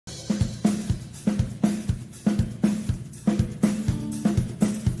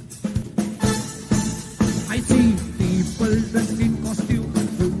people dressed in costume,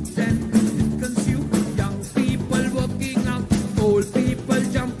 fruit and consume. Young people working out, old people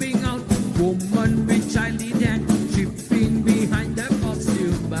jumping out, woman with child in hand, chipping behind the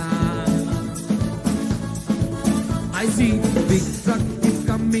costume bar. I see big truck is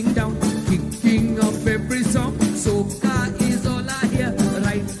coming down, kicking up every song. Soca is all I hear,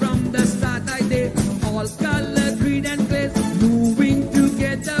 right from the start I did. All color, creed and grace, moving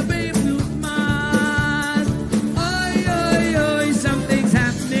together, babe, blue mass. Oi, oi, oi, something's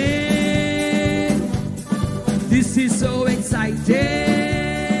happening. This is so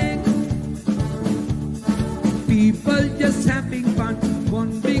exciting. People just having fun,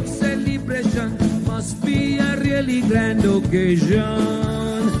 one big celebration. Must be a really grand occasion.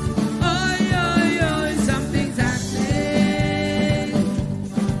 Oi, oi, oi, something's happening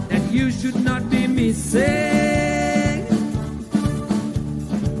that you should not be missing.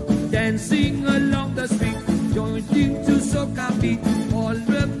 Dancing along the street, joining to soca beat, all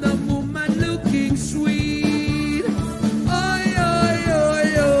of the woman looking sweet. Oi, oi, oi,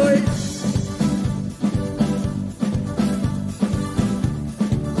 oi.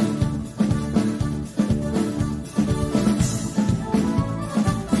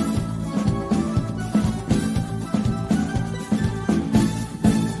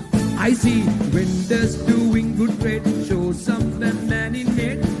 I see vendors doing good trade, show some the man in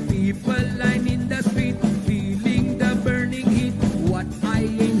need. People line in the street, feeling the burning heat. What I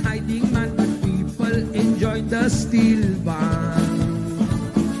ain't hiding, man, but people enjoy the steel band.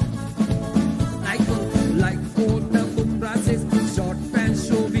 Like what the Umbra says, short pants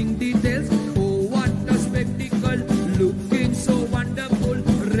showing details. Oh, what a spectacle, looking so wonderful.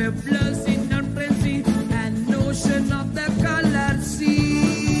 Revelers in a frenzy, and notion of the color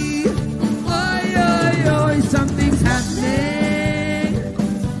sea. Oi, oi, oi, something's happening.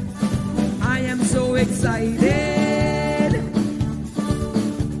 I am so excited.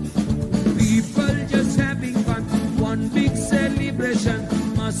 People just having fun, one big celebration.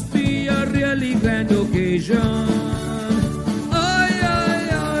 Must be a really grand occasion.